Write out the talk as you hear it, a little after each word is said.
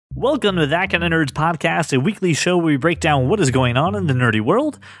Welcome to That Kind of Nerds podcast, a weekly show where we break down what is going on in the nerdy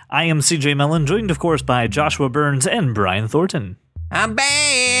world. I am CJ Mellon, joined of course by Joshua Burns and Brian Thornton. I'm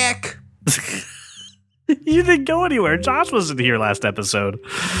back! You didn't go anywhere. Josh wasn't here last episode.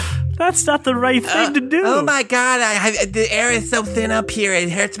 That's not the right thing to do. Oh my god, the air is so thin up here,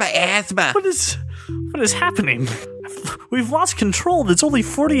 it hurts my asthma. What is happening? We've lost control. It's only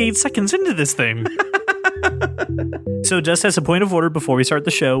 48 seconds into this thing. So just as a point of order before we start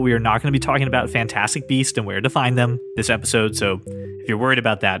the show, we are not going to be talking about Fantastic Beasts and where to find them this episode. So if you're worried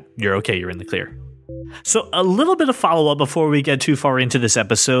about that, you're okay. You're in the clear. So a little bit of follow-up before we get too far into this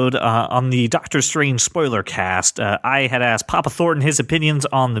episode. On the Doctor Strange spoiler cast, I had asked Papa Thornton his opinions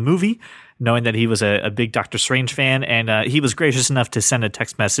on the movie, knowing that he was a big Doctor Strange fan, and he was gracious enough to send a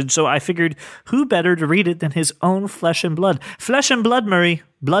text message. So I figured, who better to read it than his own flesh and blood? Flesh and blood, Murray.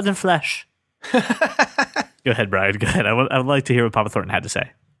 Blood and flesh. Go ahead, Brian. Go ahead. I would like to hear what Papa Thornton had to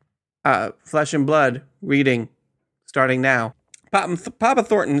say. Flesh and blood, reading, starting now. Papa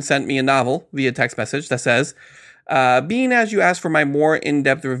Thornton sent me a novel via text message that says, being as you asked for my more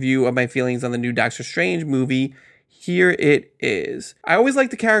in-depth review of my feelings on the new Doctor Strange movie, here it is. I always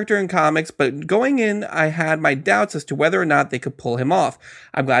liked the character in comics, but going in, I had my doubts as to whether or not they could pull him off.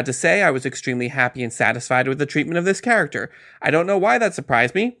 I'm glad to say I was extremely happy and satisfied with the treatment of this character. I don't know why that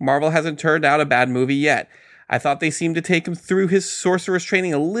surprised me. Marvel hasn't turned out a bad movie yet. I thought they seemed to take him through his sorceress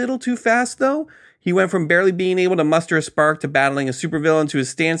training a little too fast, though. He went from barely being able to muster a spark to battling a supervillain to his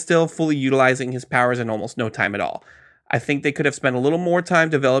standstill, fully utilizing his powers in almost no time at all. I think they could have spent a little more time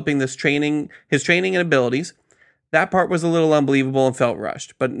developing his training and abilities. That part was a little unbelievable and felt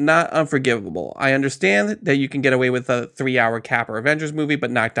rushed, but not unforgivable. I understand that you can get away with a 3-hour Cap or Avengers movie,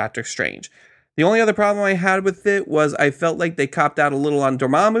 but not Doctor Strange. The only other problem I had with it was I felt like they copped out a little on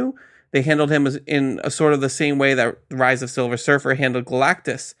Dormammu. They handled him in a sort of the same way that Rise of Silver Surfer handled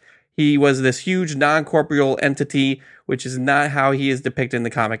Galactus. He was this huge non-corporeal entity, which is not how he is depicted in the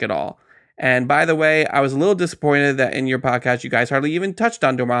comic at all. And by the way, I was a little disappointed that in your podcast, you guys hardly even touched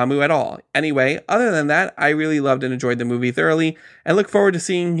on Dormammu at all. Anyway, other than that, I really loved and enjoyed the movie thoroughly and look forward to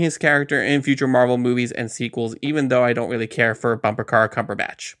seeing his character in future Marvel movies and sequels, even though I don't really care for Bumper Car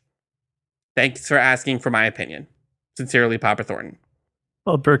Cumberbatch. Thanks for asking for my opinion. Sincerely, Papa Thornton.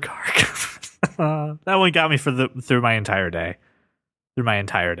 Bumper Car. That one got me through my entire day.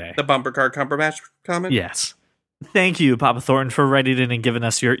 The Bumper Car Cumberbatch comment? Yes. Thank you, Papa Thornton, for writing in and giving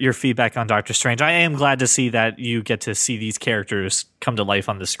us your feedback on Doctor Strange. I am glad to see that you get to see these characters come to life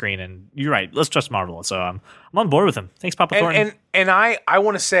on the screen. And you're right. Let's trust Marvel. So I'm on board with him. Thanks, Papa Thornton. And I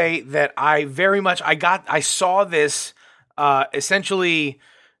want to say that I very much I saw this essentially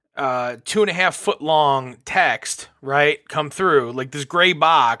 2.5 foot long text, right, come through, like this gray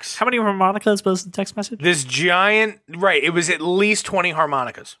box. How many harmonicas was the text message? This giant, right, it was at least 20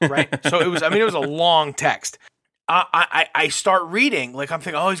 harmonicas, right? So it was a long text. I start reading, like I'm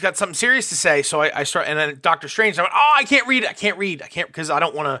thinking, oh, he's got something serious to say. So I start, and then Doctor Strange, I went, oh, I can't read, because I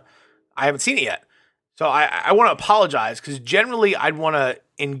haven't seen it yet. So I want to apologize, because generally I'd want to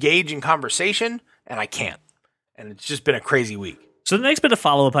engage in conversation, and I can't. And it's just been a crazy week. So the next bit of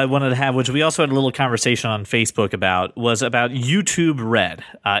follow-up I wanted to have, which we also had a little conversation on Facebook about, was about YouTube Red.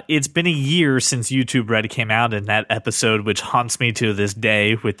 It's been a year since YouTube Red came out, and that episode, which haunts me to this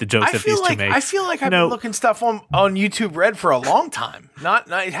day with the jokes that these two make. I feel like I've been looking stuff on YouTube Red for a long time.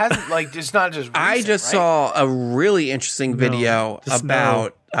 It hasn't, like, it's not just recent, I just saw a really interesting video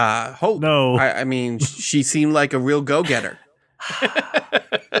about Hope. No. I mean, she seemed like a real go-getter.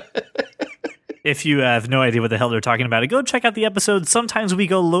 If you have no idea what the hell they're talking about, go check out the episode Sometimes We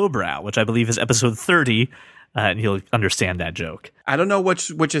Go Lowbrow, which I believe is episode 30, and you'll understand that joke. I don't know which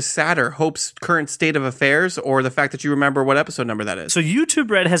is sadder, Hope's current state of affairs or the fact that you remember what episode number that is. So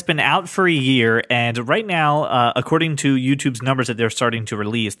YouTube Red has been out for a year, and right now, according to YouTube's numbers that they're starting to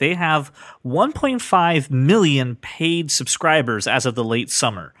release, they have 1.5 million paid subscribers as of the late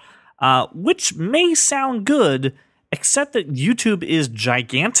summer, which may sound good, except that YouTube is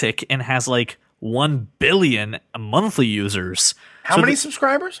gigantic and has like 1 billion monthly users. How many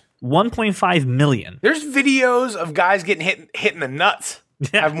subscribers? 1.5 million. There's videos of guys getting hit in the nuts.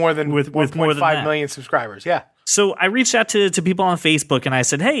 Yeah. Have more than with 1.5 million subscribers. Yeah. So I reached out to people on Facebook and I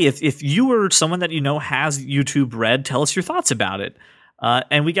said, hey, if you or someone that you know has YouTube Red, tell us your thoughts about it.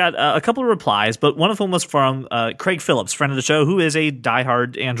 And we got a couple of replies, but one of them was from Craig Phillips, friend of the show, who is a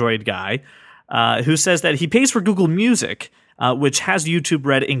diehard Android guy, who says that he pays for Google Music, which has YouTube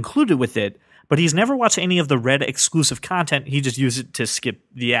Red included with it, but he's never watched any of the Red exclusive content. He just used it to skip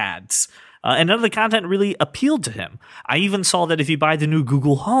the ads. And none of the content really appealed to him. I even saw that if you buy the new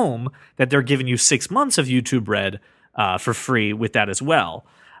Google Home, that they're giving you 6 months of YouTube Red for free with that as well.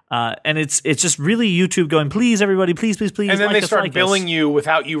 And it's just really YouTube going, please, everybody, please. And then they start billing you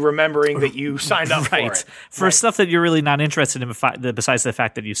without you remembering that you signed up for it. Stuff that you're really not interested in, besides the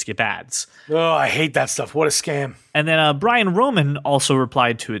fact that you skip ads. Oh, I hate that stuff. What a scam. And then Brian Roman also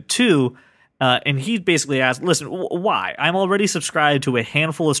replied to it too. And he basically asked, listen, why? I'm already subscribed to a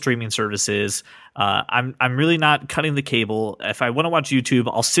handful of streaming services. I'm really not cutting the cable. If I want to watch YouTube,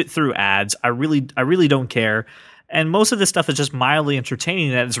 I'll sit through ads. I really don't care. And most of this stuff is just mildly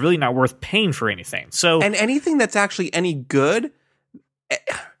entertaining that it's really not worth paying for anything. So, and anything that's actually any good.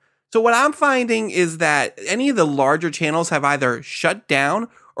 So what I'm finding is that any of the larger channels have either shut down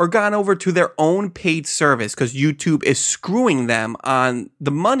or gone over to their own paid service because YouTube is screwing them on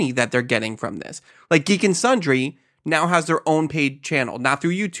the money that they're getting from this. Like Geek and Sundry now has their own paid channel, not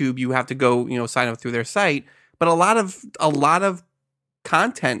through YouTube. You have to go, sign up through their site. But a lot of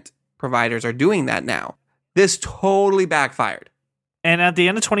content providers are doing that now. This totally backfired. And at the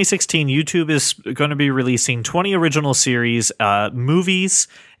end of 2016, YouTube is going to be releasing 20 original series, movies.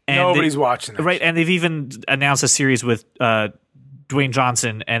 And nobody's watching that. Right, and they've even announced a series with Dwayne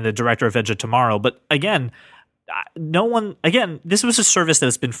Johnson and the director of Edge of Tomorrow. But again, this was a service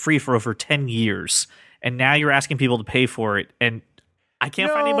that's been free for over 10 years. And now you're asking people to pay for it. And I can't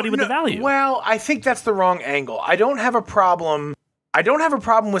find anybody with the value. Well, I think that's the wrong angle. I don't have a problem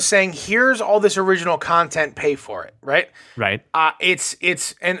with saying, here's all this original content, pay for it, right? Right.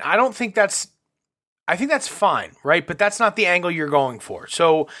 And I think that's fine, right? But that's not the angle you're going for.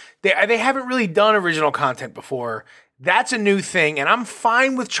 So they haven't really done original content before. That's a new thing, and I'm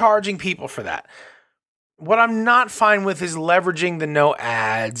fine with charging people for that. What I'm not fine with is leveraging the no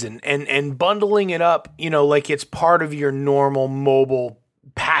ads and bundling it up, like it's part of your normal mobile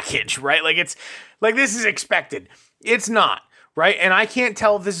package, right? Like this is expected. It's not. Right. And I can't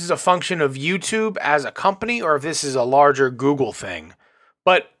tell if this is a function of YouTube as a company or if this is a larger Google thing.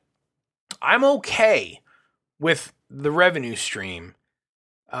 But I'm okay with the revenue stream.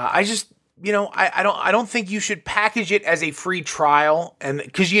 I just, I don't think you should package it as a free trial, and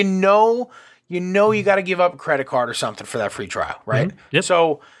because you got to give up a credit card or something for that free trial, right? Mm-hmm. Yep.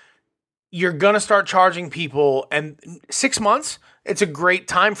 So you're gonna start charging people, and 6 months. It's a great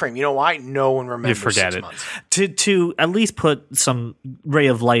time frame. You know why? No one remembers. You forget 6 months. To at least put some ray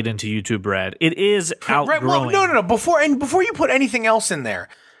of light into YouTube Red. It is outgrowing. Right, well, no. Before you put anything else in there.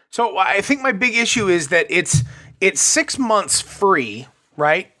 So I think my big issue is that it's 6 months free,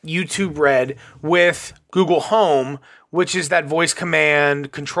 right? YouTube Red with Google Home, which is that voice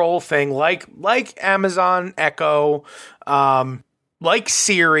command control thing, like Amazon Echo, like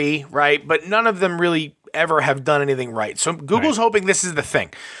Siri, right? But none of them really ever have done anything right. So Google's hoping this is the thing.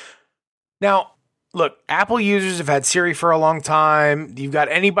 Now, look, Apple users have had Siri for a long time. You've got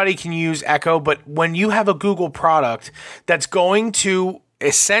anybody can use Echo, but when you have a Google product that's going to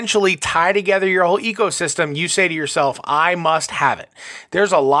essentially tie together your whole ecosystem, you say to yourself, I must have it.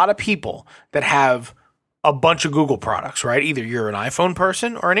 There's a lot of people that have a bunch of Google products, right? Either you're an iPhone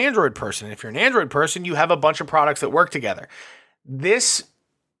person or an Android person. If you're an Android person, you have a bunch of products that work together. This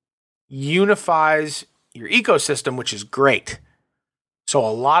unifies your ecosystem, which is great. So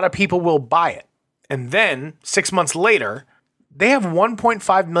a lot of people will buy it. And then 6 months later, they have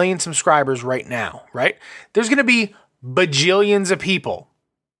 1.5 million subscribers right now, right? There's going to be bajillions of people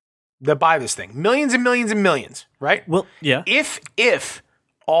that buy this thing. Millions and millions and millions, right? Well, yeah. If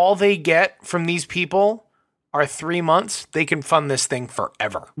all they get from these people are 3 months, they can fund this thing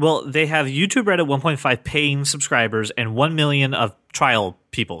forever. Well, they have YouTube Red at 1.5 paying subscribers and 1 million of trial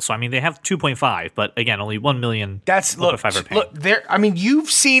people. So I mean, they have 2.5, but again, only 1 million. That's look there. I mean,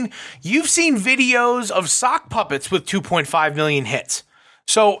 you've seen videos of sock puppets with 2.5 million hits.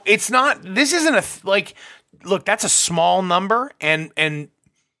 So it's not. This isn't look. That's a small number, and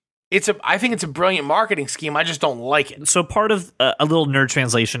I think it's a brilliant marketing scheme. I just don't like it. So part of a little nerd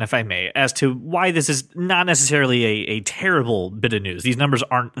translation, if I may, as to why this is not necessarily a terrible bit of news. These numbers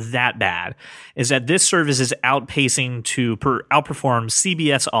aren't that bad. Is that this service is outpacing to outperform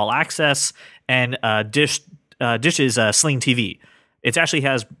CBS All Access and Dish's Sling TV. It actually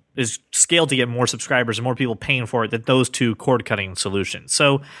is scaled to get more subscribers and more people paying for it than those two cord cutting solutions.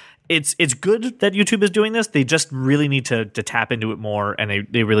 So it's good that YouTube is doing this. They just really need to tap into it more, and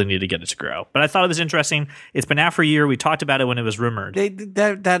they really need to get it to grow. But I thought it was interesting. It's been out for a year. We talked about it when it was rumored.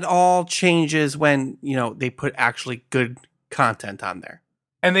 That all changes when they put actually good content on there.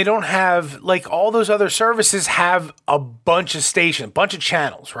 And they don't have, like, all those other services have a bunch of stations, a bunch of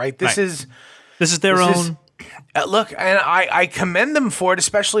channels, right? This is their own. Look, and I commend them for it,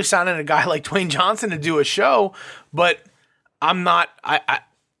 especially signing a guy like Dwayne Johnson to do a show. But I'm not.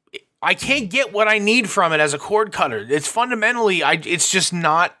 I can't get what I need from it as a cord cutter. It's fundamentally, it's just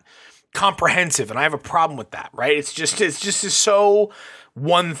not comprehensive, and I have a problem with that, right? It's just so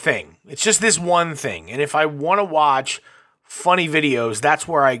one thing. It's just this one thing. And if I want to watch funny videos, that's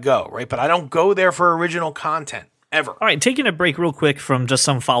where I go, right? But I don't go there for original content. Ever. All right, taking a break real quick from just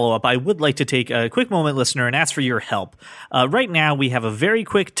some follow-up, I would like to take a quick moment, listener, and ask for your help. Right now, we have a very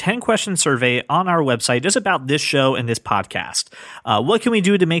quick 10-question survey on our website just about this show and this podcast. What can we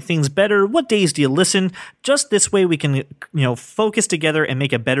do to make things better? What days do you listen? Just this way we can, focus together and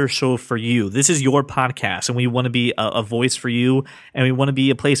make a better show for you. This is your podcast, and we want to be a voice for you, and we want to be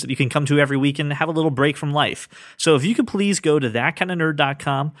a place that you can come to every week and have a little break from life. So if you could please go to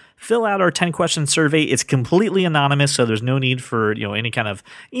thatkindofnerd.com, fill out our 10-question survey. It's completely anonymous, so there's no need for any kind of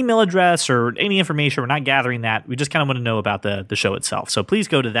email address or any information. We're not gathering that. We just kind of want to know about the show itself. So please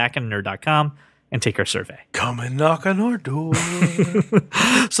go to thatkindofnerd.com and take our survey. Come and knock on our door.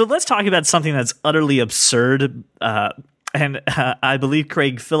 So let's talk about something that's utterly absurd. And I believe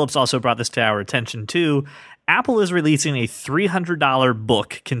Craig Phillips also brought this to our attention too. Apple is releasing a $300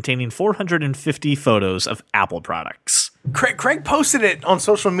 book containing 450 photos of Apple products. Craig posted it on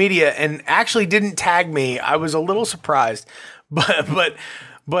social media and actually didn't tag me. I was a little surprised, but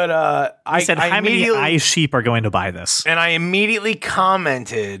I said, how many ice sheep are going to buy this? And I immediately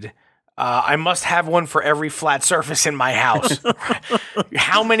commented, I must have one for every flat surface in my house.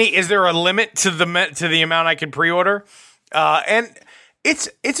 How many? Is there a limit to the amount I can pre-order? And it's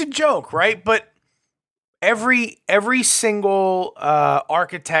a joke, right? But every single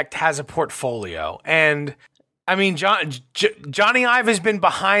architect has a portfolio, and I mean, Johnny Ive has been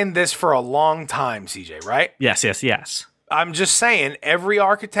behind this for a long time, CJ, right? Yes. I'm just saying, every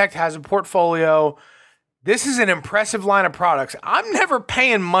architect has a portfolio. This is an impressive line of products. I'm never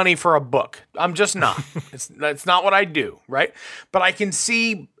paying money for a book. I'm just not. That's not what I do, right? But I can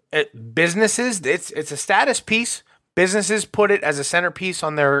see businesses. It's a status piece. Businesses put it as a centerpiece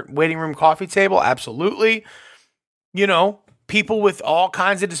on their waiting room coffee table. Absolutely. People with all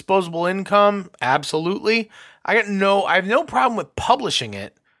kinds of disposable income. Absolutely. I have no problem with publishing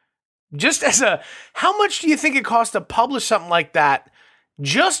it. Just how much do you think it costs to publish something like that?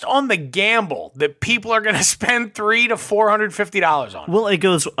 Just on the gamble that people are going to spend $300 to $450 on. Well, it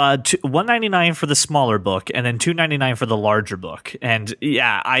goes to $199 for the smaller book, and then $299 for the larger book. And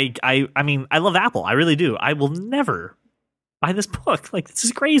yeah, I mean, I love Apple. I really do. I will never buy this book. Like, this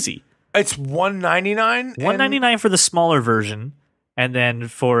is crazy. It's $199. $199 for the smaller version, and then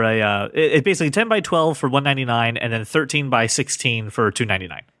for it's basically 10 by 12 for $199, and then 13 by 16 for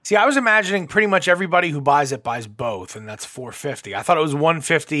 $299. See, I was imagining pretty much everybody who buys it buys both, and that's $450. I thought it was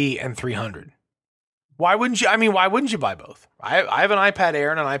 $150 and $300. Why wouldn't you? I mean, why wouldn't you buy both? I have an iPad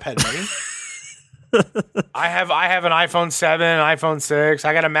Air and an iPad Mini. I have an iPhone 7, an iPhone 6.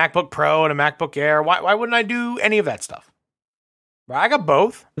 I got a MacBook Pro and a MacBook Air. Why wouldn't I do any of that stuff? I got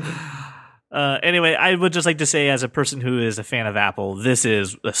both. Anyway, I would just like to say, as a person who is a fan of Apple, this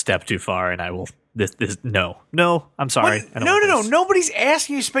is a step too far, and I will. No. I'm sorry. No. Nobody's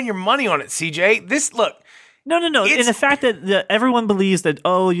asking you to spend your money on it, CJ. No. And the fact that everyone believes that,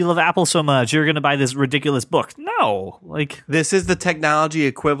 you love Apple so much, you're going to buy this ridiculous book. No, this is the technology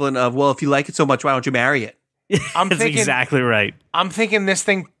equivalent of, well, if you like it so much, why don't you marry it? That's exactly right. I'm thinking this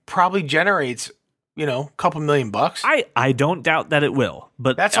thing probably generates, a couple $1,000,000. I don't doubt that it will,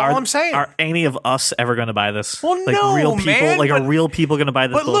 but that's all I'm saying. Are any of us ever going to buy this? Well, no, real people, man. Are real people going to buy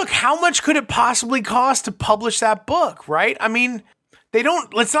this book? But look, how much could it possibly cost to publish that book, right? I mean,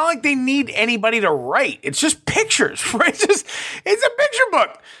 it's not like they need anybody to write. It's just pictures, right? It's a picture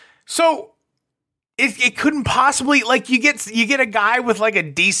book. So it couldn't possibly, you get a guy with a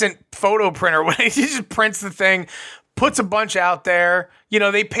decent photo printer when he just prints the thing, puts a bunch out there.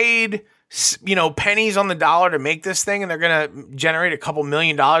 They paid pennies on the dollar to make this thing, and they're going to generate a couple $1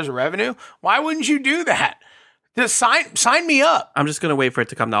 million of revenue. Why wouldn't you do that? Just sign me up. I'm just going to wait for it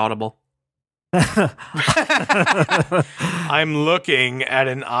to come to Audible. I'm looking at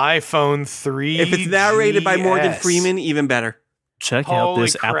an iPhone 3. If it's narrated by Morgan Freeman, even better. Check out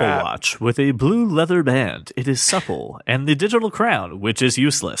this crap. Apple Watch with a blue leather band. It is supple, and the digital crown, which is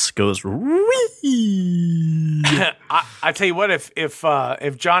useless, goes wee. I tell you what,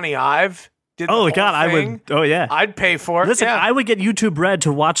 if Johnny Ive did the whole God, thing, I would. Oh yeah, I'd pay for it. Listen, yeah. I would get YouTube Red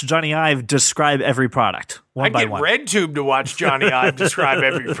to watch Johnny Ive describe every product one by one. I'd get RedTube to watch Johnny Ive describe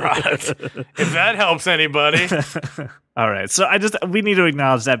every product. If that helps anybody. All right, so we need to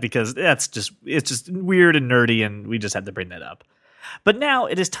acknowledge that because it's just weird and nerdy, and we just had to bring that up. But now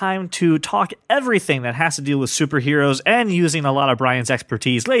it is time to talk everything that has to deal with superheroes and using a lot of Brian's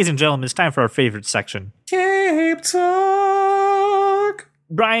expertise. Ladies and gentlemen, it's time for our favorite section. Cape Talk.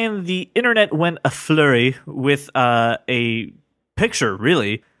 Brian, the internet went a flurry with a picture,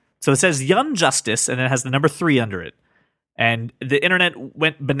 really. So it says Young Justice, and it has the number 3 under it. And the internet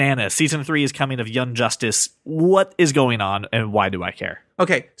went bananas. Season 3 is coming of Young Justice. What is going on, and why do I care?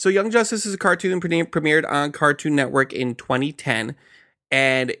 Okay, so Young Justice is a cartoon premiered on Cartoon Network in 2010.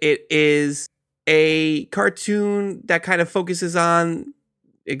 And it is a cartoon that kind of focuses on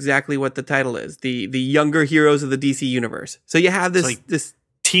exactly what the title is, the younger heroes of the DC universe. So you have this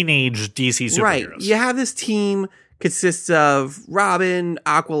teenage DC superheroes. Right. You have this team consists of Robin,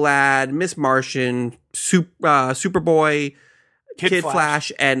 Aqualad, Miss Martian, Superboy, Kid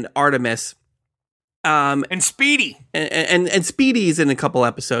Flash, and Artemis. And Speedy. And Speedy's in a couple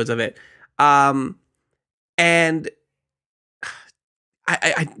episodes of it. And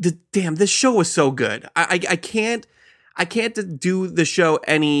damn, this show was so good. I can't do the show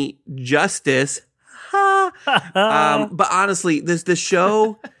any justice. But honestly, the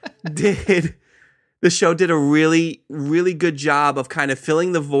show did a really, really good job of kind of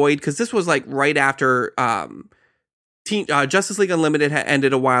filling the void, because this was like right after Justice League Unlimited had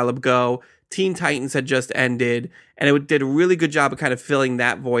ended a while ago. Teen Titans had just ended, and it did a really good job of kind of filling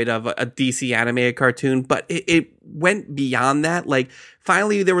that void of a DC animated cartoon. But it went beyond that. Like,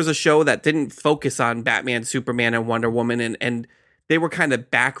 finally, there was a show that didn't focus on Batman, Superman, and Wonder Woman, and they were kind of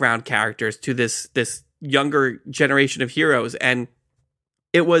background characters to this younger generation of heroes. And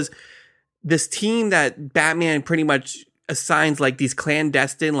it was this team that Batman pretty much assigns like these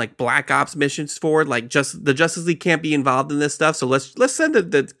clandestine like black ops missions for. Like, just the Justice League can't be involved in this stuff, so let's send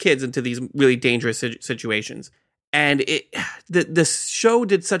the kids into these really dangerous situations. And the show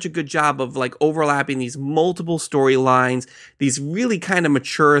did such a good job of like overlapping these multiple storylines, these really kind of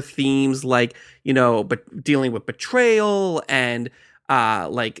mature themes, like, you know, but dealing with betrayal and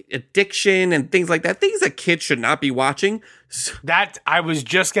like addiction and things like that, things that kids should not be watching. That I was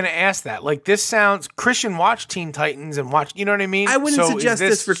just going to ask that. Like, this sounds, Christian watched Teen Titans and watch, you know what I mean? I wouldn't suggest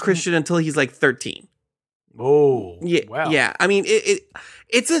this for Christian until he's like 13. Oh, yeah, wow. Yeah. I mean,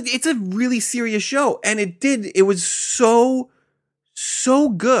 it's a really serious show, and it was so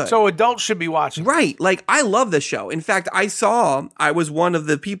good. So adults should be watching. Right. Like, I love the show. In fact, I was one of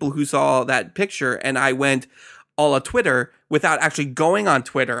the people who saw that picture, and I went all of Twitter without actually going on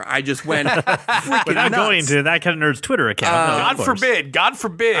Twitter. I just went freaking without nuts. going to that kind of nerd's Twitter account. God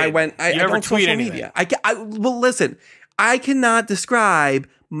forbid. I don't tweet anything. Well, listen, I cannot describe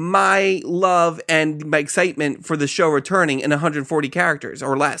my love and my excitement for the show returning in 140 characters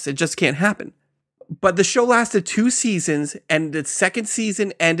or less. It just can't happen. But the show lasted 2 seasons, and the second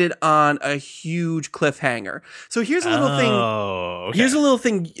season ended on a huge cliffhanger. So here's a little thing. Okay. Here's a little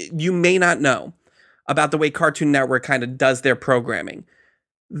thing you may not know about the way Cartoon Network kind of does their programming.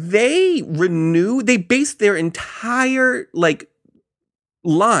 They base their entire like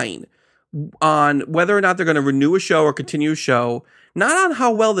line on whether or not they're going to renew a show or continue a show, not on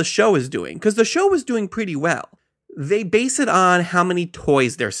how well the show is doing, because the show was doing pretty well. They base it on how many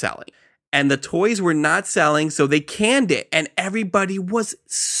toys they're selling. And the toys were not selling, so they canned it. And everybody was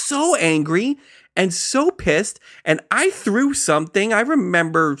so angry and so pissed. And I threw something. I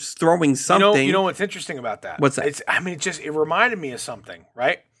remember throwing something. You know what's interesting about that? What's that? It reminded me of something,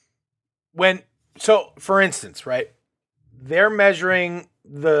 right? For instance, right? They're measuring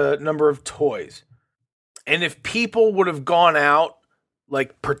the number of toys. And if people would have gone out,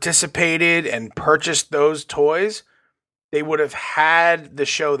 like participated and purchased those toys, they would have had the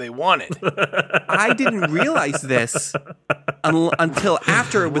show they wanted. I didn't realize this until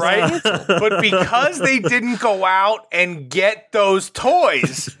after it was canceled. But because they didn't go out and get those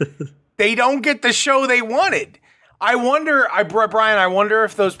toys, they don't get the show they wanted. I wonder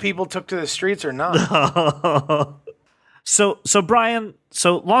if those people took to the streets or not. So Brian,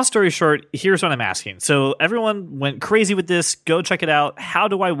 long story short, here's what I'm asking. So everyone went crazy with this. Go check it out. How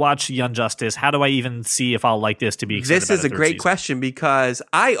do I watch Young Justice? How do I even see if I'll like this to be excited This about is a great question, because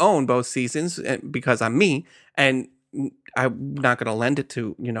I own both seasons because I'm me, and I'm not going to lend it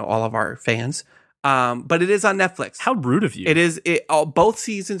to, all of our fans. But it is on Netflix. How rude of you. It is. Both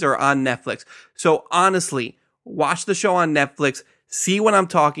seasons are on Netflix. So honestly, watch the show on Netflix, see what I'm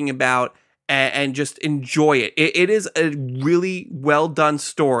talking about, and just enjoy it. It is a really well done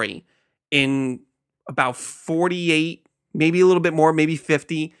story in about 48, maybe a little bit more, maybe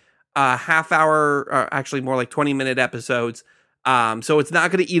 50, half hour, or actually more like 20-minute episodes. So it's not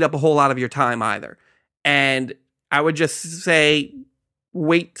going to eat up a whole lot of your time either. And I would just say,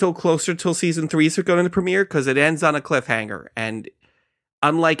 wait till season 3 is going to premiere, because it ends on a cliffhanger. And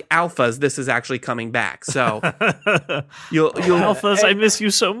unlike Alphas, this is actually coming back. So you'll Alphas, I miss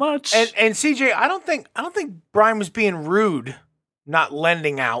you so much. And CJ, I don't think Brian was being rude not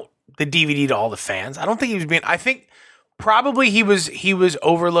lending out the DVD to all the fans. I don't think he was being. I think probably he was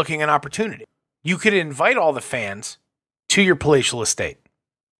overlooking an opportunity. You could invite all the fans to your palatial estate.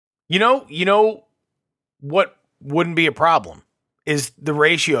 You know what wouldn't be a problem is the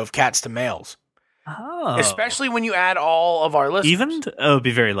ratio of cats to males. Oh. Especially when you add all of our listeners. Even? Oh, it'd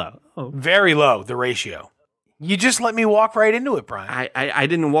be very low. Oh. Very low, the ratio. You just let me walk right into it, Brian. I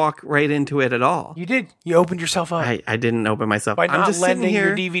didn't walk right into it at all. You did. You opened yourself up. I didn't open myself. By I'm not just lending here,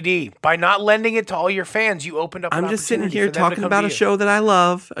 your DVD. By not lending it to all your fans, you opened up an I'm just sitting opportunity here for them to talking come about to a you. show that I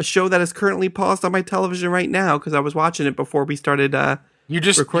love, a show that is currently paused on my television right now because I was watching it before we started You're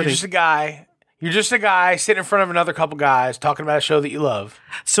just a guy. You're just a guy sitting in front of another couple guys talking about a show that you love.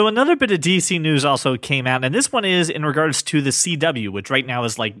 So another bit of DC news also came out, and this one is in regards to the CW, which right now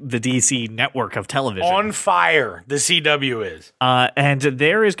is like the DC network of television. On fire, the CW is. And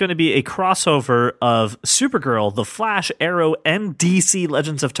there is going to be a crossover of Supergirl, The Flash, Arrow, and DC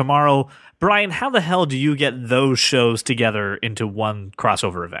Legends of Tomorrow. Brian, how the hell do you get those shows together into one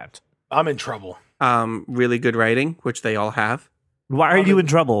crossover event? I'm in trouble. really good writing, which they all have. Why are you in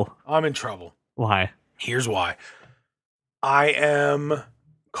trouble? I'm in trouble. Why? Here's why. I am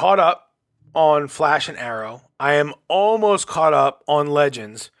caught up on Flash and Arrow. I am almost caught up on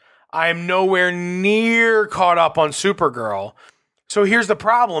Legends. I am nowhere near caught up on Supergirl. So here's the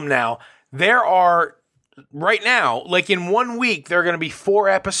problem now. There are, right now, like in 1 week, there are going to be 4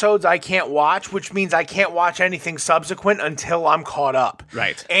 episodes I can't watch, which means I can't watch anything subsequent until I'm caught up.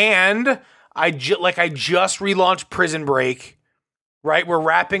 Right. And I just relaunched Prison Break. Right, we're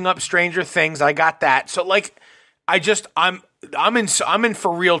wrapping up Stranger Things. I got that. So like, I'm in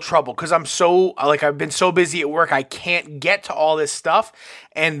for real trouble because I've been so busy at work. I can't get to all this stuff,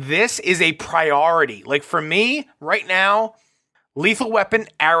 and this is a priority. Like for me right now, Lethal Weapon,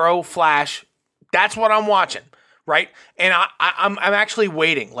 Arrow, Flash. That's what I'm watching. Right, and I'm actually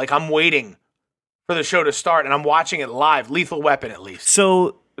waiting. Like I'm waiting for the show to start, and I'm watching it live. Lethal Weapon, at least.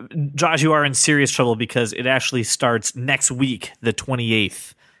 So, Josh, you are in serious trouble because it actually starts next week, the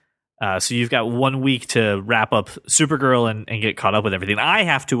 28th. So you've got 1 week to wrap up Supergirl and get caught up with everything. I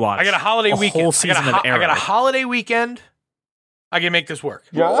have to watch. I got a holiday weekend. Whole season of Arrow. I got a holiday weekend. I can make this work.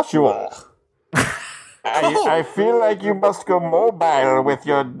 Joshua, I feel like you must go mobile with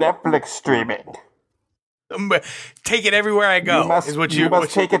your Netflix streaming. Take it everywhere I go. You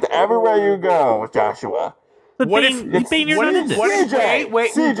must take it everywhere you go, Joshua. But what Bane, you're not in this.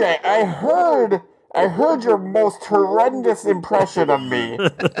 Wait. CJ, I heard your most horrendous impression of me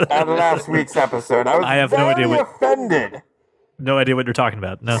on last week's episode. I have no idea offended. No idea what you're talking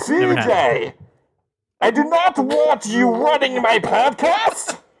about. No, never had. CJ, I do not want you running my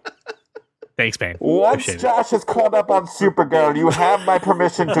podcast. Thanks, Bane. Once Josh is caught up on Supergirl, you have my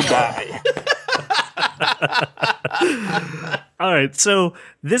permission to die. All right, so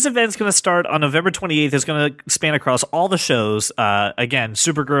this event's going to start on November 28th. It's going to span across all the shows. Again,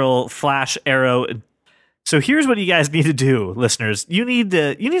 Supergirl, Flash, Arrow. So here's what you guys need to do, listeners. You need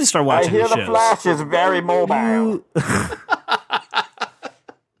to start watching these shows. I hear the Flash is very mobile.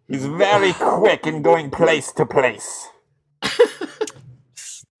 He's very quick in going place to place.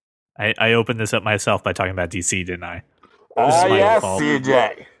 I opened this up myself by talking about DC, didn't I? Yes,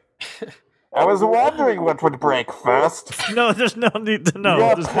 CJ. I was wondering what would break first. No, there's no need to know.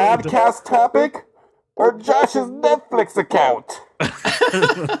 Your podcast topic or Josh's Netflix account?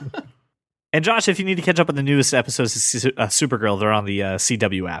 And Josh, if you need to catch up on the newest episodes of Supergirl, they're on the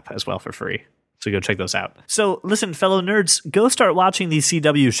CW app as well for free. So go check those out. So listen, fellow nerds, go start watching these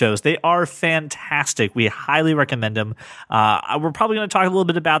CW shows. They are fantastic. We highly recommend them. We're probably going to talk a little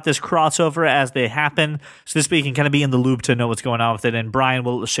bit about this crossover as they happen. So this way you can kind of be in the loop to know what's going on with it. And Brian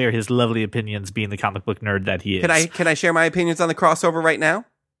will share his lovely opinions being the comic book nerd that he is. Can I share my opinions on the crossover right now?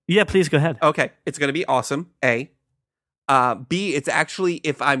 Yeah, please go ahead. Okay. It's going to be awesome. A. B, it's actually,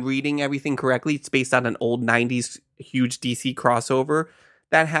 if I'm reading everything correctly, it's based on an old 90s huge DC crossover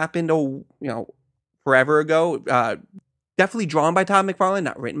that happened, forever ago. Definitely drawn by Todd McFarlane,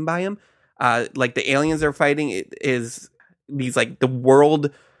 not written by him. Like the aliens they're fighting is these like the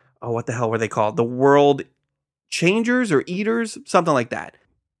world. Oh, what the hell were they called? The world changers or eaters, something like that.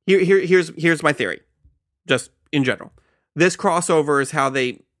 Here's my theory, just in general. This crossover is how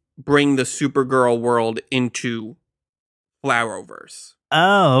they bring the Supergirl world into Flowerverse.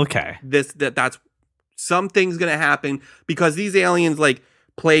 Oh, okay. That's something's gonna happen because these aliens like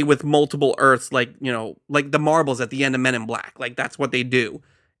play with multiple Earths, like the marbles at the end of Men in Black. Like that's what they do.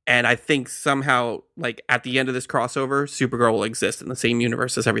 And I think somehow, like at the end of this crossover, Supergirl will exist in the same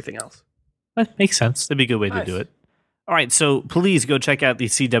universe as everything else. That makes sense. That'd be a good way to do it. All right, so please go check out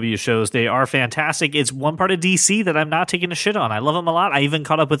these CW shows. They are fantastic. It's one part of DC that I'm not taking a shit on. I love them a lot. I even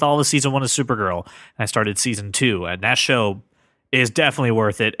caught up with all of season 1 of Supergirl. And I started season 2, and that show is definitely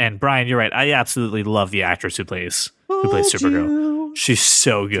worth it. And Brian, you're right. I absolutely love the actress who plays Supergirl. She's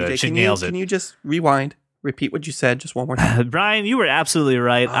so good. She nails it. Can you just rewind? Repeat what you said just one more time. Brian, you were absolutely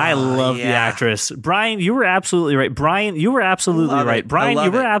right. I love the actress. Brian, you were absolutely right. Brian, you were absolutely right. Brian, you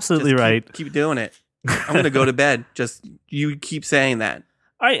were absolutely right. Keep doing it. I'm going to go to bed. Just you keep saying that.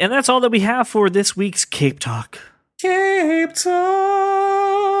 All right, and that's all that we have for this week's Cape Talk. Cape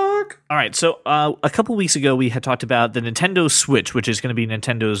Talk. All right, so a couple weeks ago, we had talked about the Nintendo Switch, which is going to be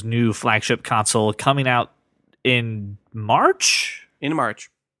Nintendo's new flagship console coming out in March? In March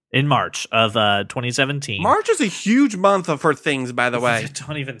of 2017. March is a huge month for things, by the way.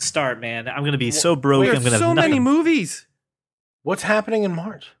 Don't even start, man. I'm going to be so broke. I'm going to have so many movies. What's happening in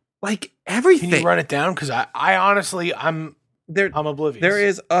March? Like everything. Can you run it down? Because I honestly, I'm oblivious. There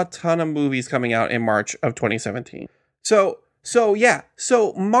is a ton of movies coming out in March of 2017. So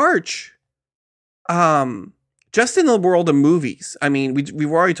March, just in the world of movies, I mean, we've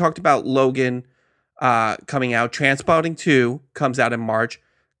already talked about Logan coming out. Transpotting 2 comes out in March.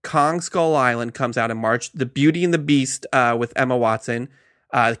 Kong Skull Island comes out in March. The Beauty and the Beast with Emma Watson.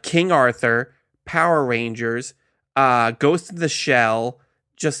 King Arthur. Power Rangers. Ghost in the Shell.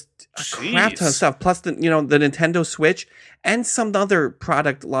 Just a crap ton of stuff. Plus the Nintendo Switch and some other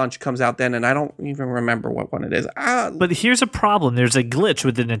product launch comes out then, and I don't even remember what one it is. But here's a problem. There's a glitch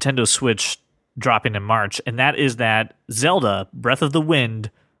with the Nintendo Switch dropping in March, and that is that Zelda Breath of the Wind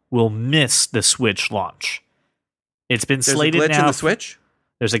will miss the Switch launch. It's been slated now. There's a glitch in the Switch?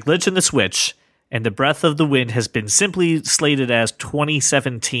 There's a glitch in the Switch, and the Breath of the Wind has been simply slated as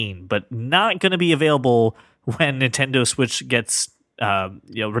 2017, but not going to be available when Nintendo Switch gets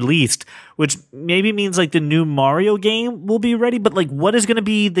released, which maybe means like the new Mario game will be ready, but like what is going to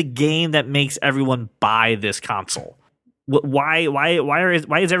be the game that makes everyone buy this console? Why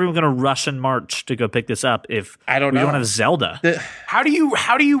is everyone going to rush in March to go pick this up if we don't have Zelda? How do you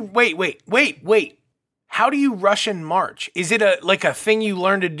wait? How do you rush in March? Is it a thing you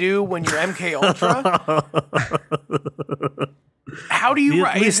learn to do when you're MK Ultra? How do you?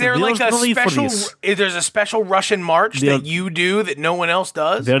 Is there like a special? There's a special Russian March that you do that no one else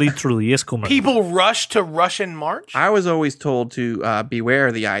does. Very truly, yes, people rush to Russian March. I was always told to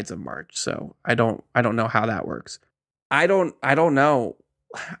beware the Ides of March, so I don't know how that works. I don't know.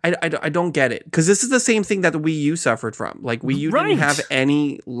 I don't get it because this is the same thing that the Wii U suffered from. Like Wii U didn't have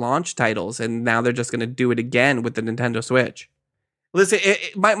any launch titles, and now they're just going to do it again with the Nintendo Switch. Listen,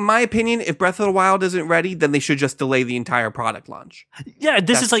 my opinion, if Breath of the Wild isn't ready, then they should just delay the entire product launch. Yeah,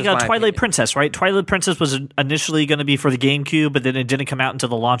 this is like a Twilight Princess, right? Twilight Princess was initially going to be for the GameCube, but then it didn't come out until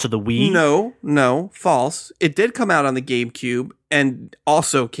the launch of the Wii. No, false. It did come out on the GameCube and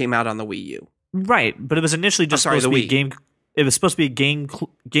also came out on the Wii U. Right, but it was initially just supposed to be Game. It was supposed to be a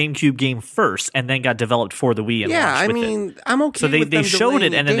GameCube game first, and then got developed for the Wii. And I'm okay. So with them they showed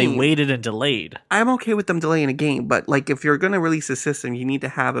it, and then they game. waited and delayed. I'm okay with them delaying a game, but like if you're going to release a system, you need to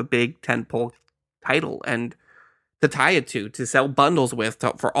have a big tentpole title and to tie it to sell bundles with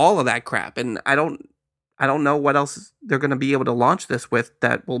for all of that crap. And I don't know what else they're going to be able to launch this with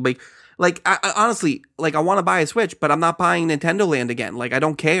that will make. Like, I honestly, like, I want to buy a Switch, but I'm not buying Nintendo Land again. Like, I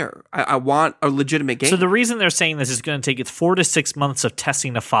don't care. I want a legitimate game. So the reason they're saying this is going to take it 4 to 6 months of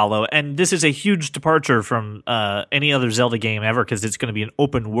testing to follow, and this is a huge departure from any other Zelda game ever because it's going to be an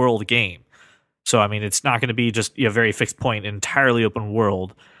open world game. So, I mean, it's not going to be just a very fixed point, entirely open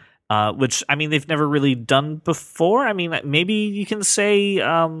world, which, I mean, they've never really done before. I mean, maybe you can say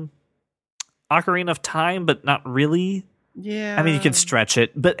Ocarina of Time, but not really. Yeah. I mean, you can stretch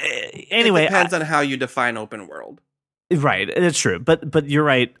it, but anyway. It depends on how you define open world. Right, it's true. But you're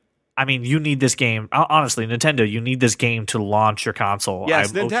right. I mean, you need this game. Honestly, Nintendo, you need this game to launch your console.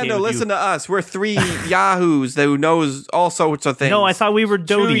 Yes, Nintendo, listen to us. We're 3 yahoos who knows all sorts of things. No, I thought we were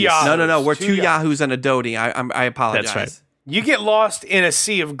doties. No. We're 2 yahoos and a doty. I apologize. That's right. You get lost in a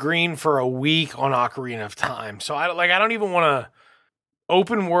sea of green for a week on Ocarina of Time. So I don't even want to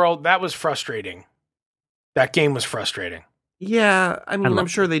open world. That was frustrating. That game was frustrating. Yeah, I mean, I'm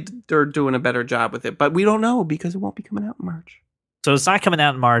sure they're doing a better job with it, but we don't know because it won't be coming out in March. So it's not coming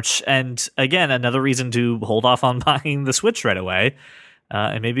out in March, and again, another reason to hold off on buying the Switch right away,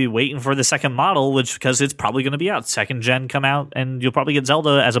 and maybe waiting for the second model, because it's probably going to be out. Second gen come out, and you'll probably get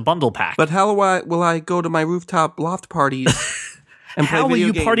Zelda as a bundle pack. But how will I go to my rooftop loft parties and play how will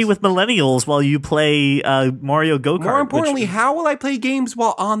you games? Party with millennials while you play Mario Go-Kart? More importantly, how will I play games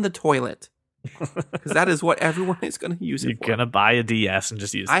while on the toilet? Because that is what everyone is going to use You're it for. going to buy a DS and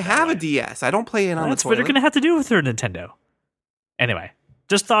just use it. I have a DS. I don't play it on the That's toilet. what you're going to have to do with their Nintendo. Anyway,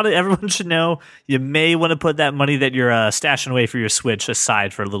 just thought everyone should know you may want to put that money that you're stashing away for your Switch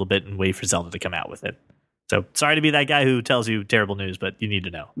aside for a little bit and wait for Zelda to come out with it. So sorry to be that guy who tells you terrible news, but you need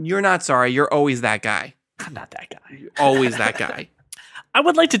to know. You're not sorry. You're always that guy. I'm not that guy. You're always that guy. I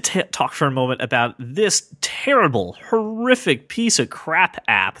would like to talk for a moment about this terrible, horrific piece of crap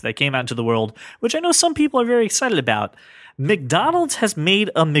app that came out into the world, which I know some people are very excited about. McDonald's has made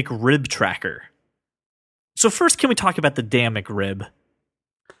a McRib tracker. So first, can we talk about the damn McRib?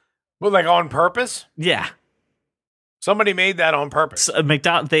 Well, like on purpose? Yeah. Somebody made that on purpose. So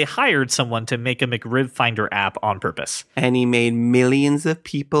they hired someone to make a McRib Finder app on purpose. And he made millions of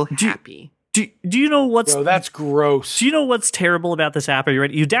people happy. Do you know what's... Bro, that's gross. Do you know what's terrible about this app? Are you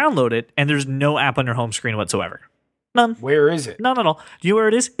ready? You download it, and there's no app on your home screen whatsoever. None. Where is it? None at all. Do you know where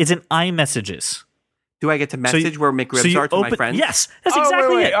it is? It's in iMessages. Do I get to message where McRibs are to my friends? Yes, that's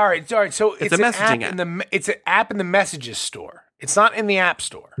exactly it. All right. So it's a an messaging app. It's an app in the Messages store. It's not in the App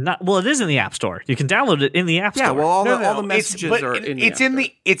Store. Well, it is in the App Store. You can download it in the App Store. Yeah, well, all the messages are in the App Store.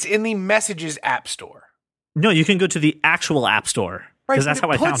 It's in the Messages App Store. No, you can go to the actual App Store. Because that's how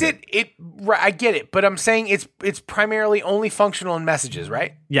I found it. Right, I get it, but I'm saying it's primarily only functional in Messages,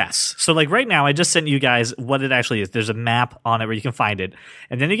 right? Yes. So like right now, I just sent you guys what it actually is. There's a map on it where you can find it.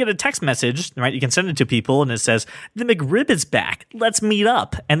 And then you get a text message, right? You can send it to people and it says, the McRib is back. Let's meet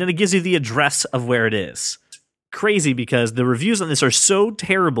up. And then it gives you the address of where it is. Crazy because the reviews on this are so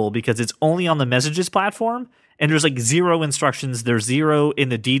terrible because it's only on the Messages platform. And there's like zero instructions. There's zero in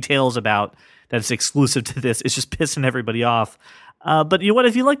the details about that it's exclusive to this. It's just pissing everybody off. But you know what?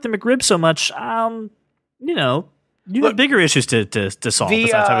 If you like the McRib so much, you have bigger issues to solve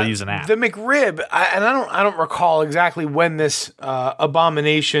besides how to use an app. The McRib, I don't recall exactly when this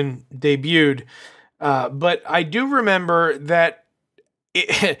abomination debuted, but I do remember that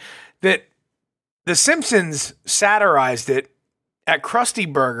that The Simpsons satirized it at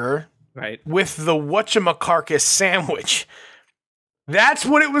Krusty Burger, right, with the whatchamacarcus sandwich. That's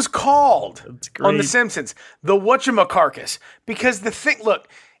what it was called on The Simpsons. The whatchamacarcus. Because the thing, look,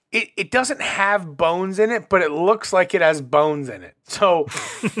 it doesn't have bones in it, but it looks like it has bones in it. So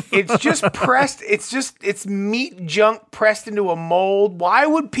it's just pressed, it's meat junk pressed into a mold. Why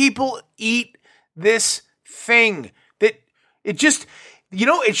would people eat this thing? It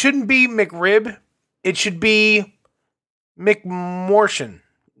shouldn't be McRib. It should be McMortion.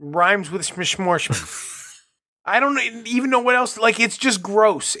 Rhymes with Schmishmorshman. I don't even know what else. Like, it's just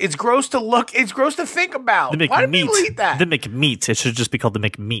gross. It's gross to look. It's gross to think about. Why do people eat that? The McMeat. It should just be called the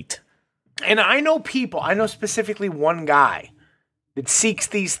McMeat. And I know specifically one guy that seeks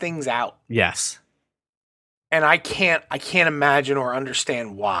these things out. Yes. And I can't imagine or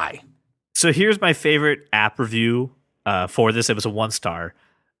understand why. So here's my favorite app review for this. It was a 1-star.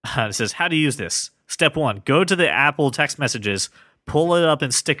 It says, how to use this. Step 1, go to the Apple text messages, pull it up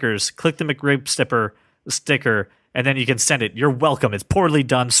in stickers, click the McRib sticker, and then you can send it. You're welcome. It's poorly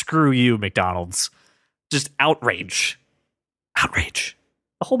done. Screw you, McDonald's. Just outrage. A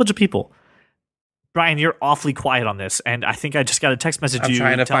whole bunch of people. Brian, you're awfully quiet on this, and I think I just got a text message I'm you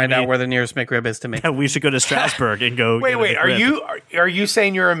trying to find out where the nearest McRib is to me. We should go to Strasbourg and go. Wait, are you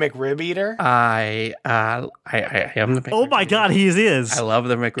saying you're a McRib eater? I am the McRib. Oh my God, he is. I love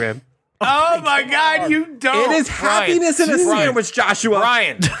the McRib. Oh my God, you don't. It is happiness in a sandwich,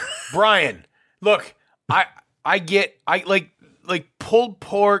 Joshua. Brian, look, I like pulled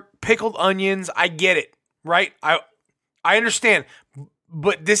pork, pickled onions. I get it, right? I understand,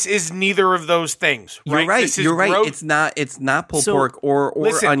 but this is neither of those things. Right? You're right. It's not pulled pork or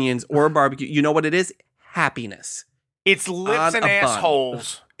onions or barbecue. You know what it is? Happiness. It's lips and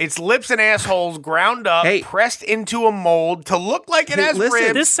assholes. It's lips and assholes ground up, pressed into a mold to look like it has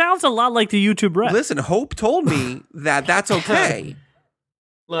ribs. This sounds a lot like the YouTube rep. Listen, Hope told me that that's okay.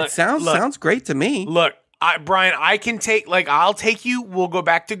 Look, it sounds great to me. Look, Brian, I'll take you. We'll go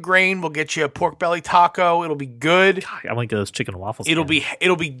back to grain. We'll get you a pork belly taco. It'll be good. God, I want to get those chicken and waffles.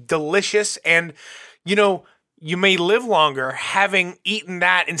 It'll be delicious, and you may live longer having eaten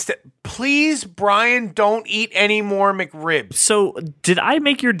that instead. Please, Brian, don't eat any more McRibs. So, did I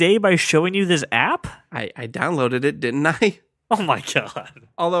make your day by showing you this app? I downloaded it, didn't I? Oh my God!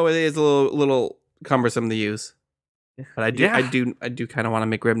 Although it is a little cumbersome to use, but I do kind of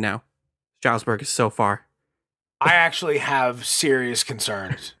want a McRib now. Strasbourg is so far. I actually have serious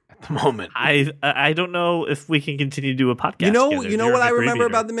concerns at the moment. I don't know if we can continue to do a podcast. You know what I remember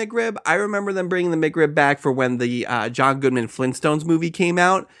about the McRib? I remember them bringing the McRib back for when the John Goodman Flintstones movie came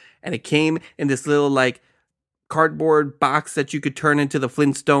out, and it came in this little like cardboard box that you could turn into the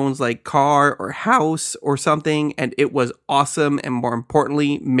Flintstones like car or house or something, and it was awesome. And more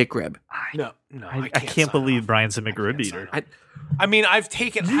importantly, McRib. No, I can't believe Brian's a McRib eater. I mean, I've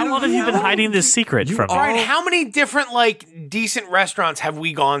taken. How long have you been hiding this secret from me? Brian, how many different like decent restaurants have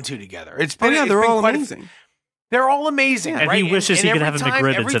we gone to together? It's been. They're all amazing. They're all amazing, and right? he wishes he could have a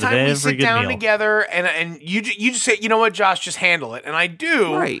McRib instead of every good meal. Every time we sit down together, and you just say, you know what, Josh, just handle it, and I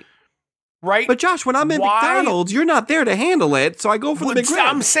do. Right. But Josh, when I'm at McDonald's, you're not there to handle it, so I go for the McRib.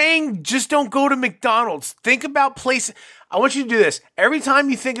 I'm saying just don't go to McDonald's. Think about places. I want you to do this. Every time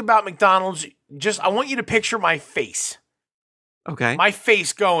you think about McDonald's, I want you to picture my face. Okay. My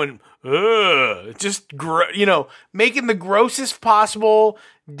face going, ugh, making the grossest possible,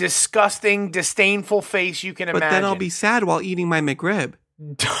 disgusting, disdainful face you can imagine. But then I'll be sad while eating my McRib.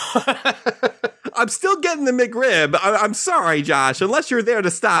 I'm still getting the McRib. I'm sorry, Josh. Unless you're there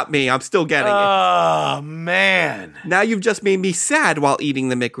to stop me, I'm still getting it. Oh, man. Now you've just made me sad while eating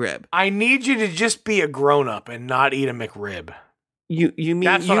the McRib. I need you to just be a grown-up and not eat a McRib. You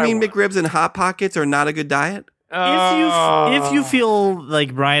mean McRibs and Hot Pockets are not a good diet? If you feel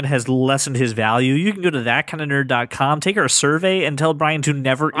like Brian has lessened his value, you can go to thatkindofnerd.com, take our survey, and tell Brian to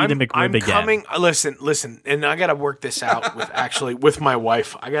never eat a McRib again. Listen, and I got to work this out with my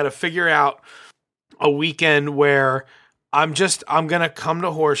wife. I got to figure out a weekend where I'm going to come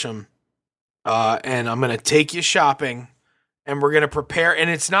to Horsham, and I'm going to take you shopping, and we're going to prepare, and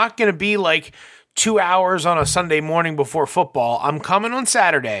it's not going to be like 2 hours on a Sunday morning before football. I'm coming on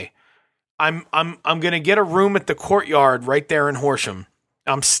Saturday. I'm going to get a room at the Courtyard right there in Horsham.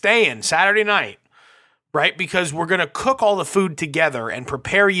 I'm staying Saturday night, right? Because we're going to cook all the food together and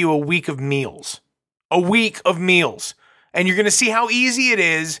prepare you a week of meals. And you're going to see how easy it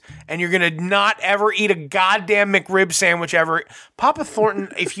is, and you're going to not ever eat a goddamn McRib sandwich ever. Papa Thornton,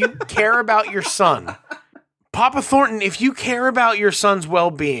 if you care about your son, if you care about your son's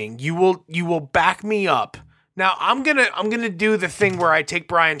well-being, you will back me up. Now, I'm gonna do the thing where I take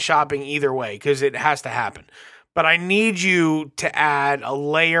Brian shopping either way because it has to happen. But I need you to add a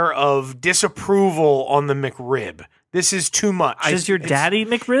layer of disapproval on the McRib. This is too much. Does your daddy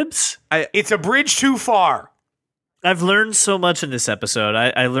McRibs? It's a bridge too far. I've learned so much in this episode.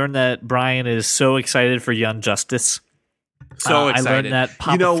 I learned that Brian is so excited for Young Justice. So excited. I learned that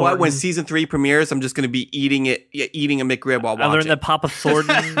Papa Thornton, what? When season 3 premieres, I'm just going to be eating a McRib while watching. I learned that Papa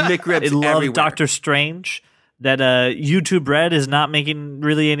Thornton McRibs loved everywhere. Doctor Strange. That YouTube Red is not making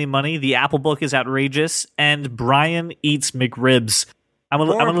really any money. The Apple Book is outrageous, and Brian eats McRibs. I'm a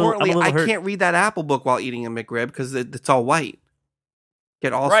little hurt. I can't read that Apple Book while eating a McRib because it's all white.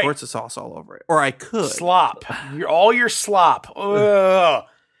 Get all sorts of sauce all over it, or I could slop. Your slop. Ugh.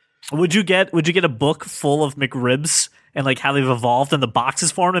 Would you get a book full of McRibs and like how they've evolved and the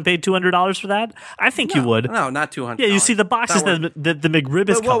boxes for them and paid $200 for that? I think you would. No, not $200. Yeah, you see the boxes that the McRib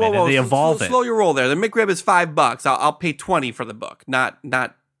is coming and they evolve it. Slow your roll there. The McRib is $5. I'll pay $20 for the book, not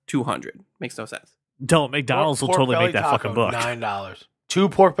 $200. Makes no sense. Don't. McDonald's will totally make that fucking book. $9. 2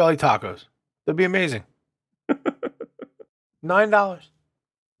 pork belly tacos. That'd be amazing. $9.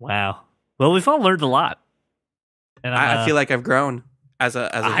 Wow. Well, we've all learned a lot. And I feel like I've grown as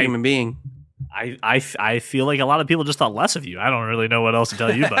a human being. I feel like a lot of people just thought less of you. I don't really know what else to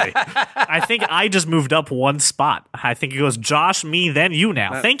tell you, buddy. I think I just moved up one spot. I think it goes Josh, me, then you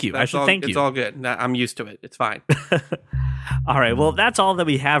now. Thank you. I should thank you. It's all good. I'm used to it. It's fine. All right. Well, that's all that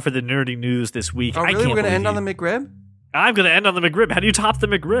we have for the nerdy news this week. Oh, really? We're going to end on the McRib? I'm going to end on the McRib. How do you top the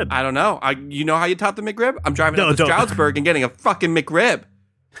McRib? I don't know. You know how you top the McRib? I'm driving up to Stroudsburg and getting a fucking McRib.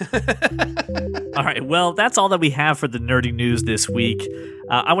 All right, well, that's all that we have for the nerdy news this week.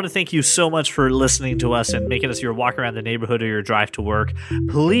 I want to thank you so much for listening to us and making us your walk around the neighborhood or your drive to work.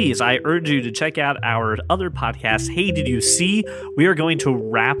 Please, I urge you to check out our other podcast, Hey Did You See? We are going to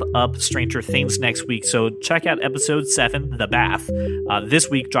wrap up Stranger Things next week, so check out episode 7, The Bath, this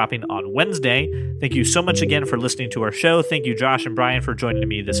week dropping on Wednesday. Thank you so much again for listening to our show. Thank you, Josh and Brian, for joining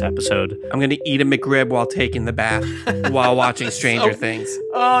me this episode. I'm going to eat a McRib while taking the bath while watching Stranger Things.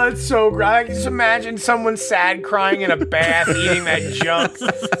 Oh, it's so great. I can just imagine someone sad crying in a bath eating that junk.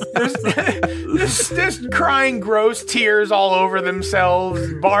 Just crying gross tears all over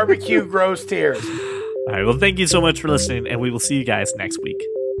themselves. Barbecue gross tears. All right, well, thank you so much for listening, and we will see you guys next week.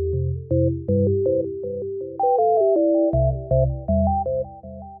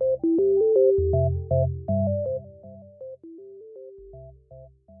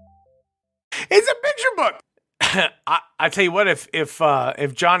 It's a picture book. I tell you what,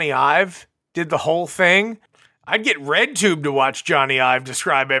 if Johnny Ive did the whole thing, I'd get RedTube to watch Johnny Ive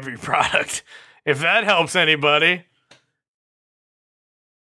describe every product. If that helps anybody.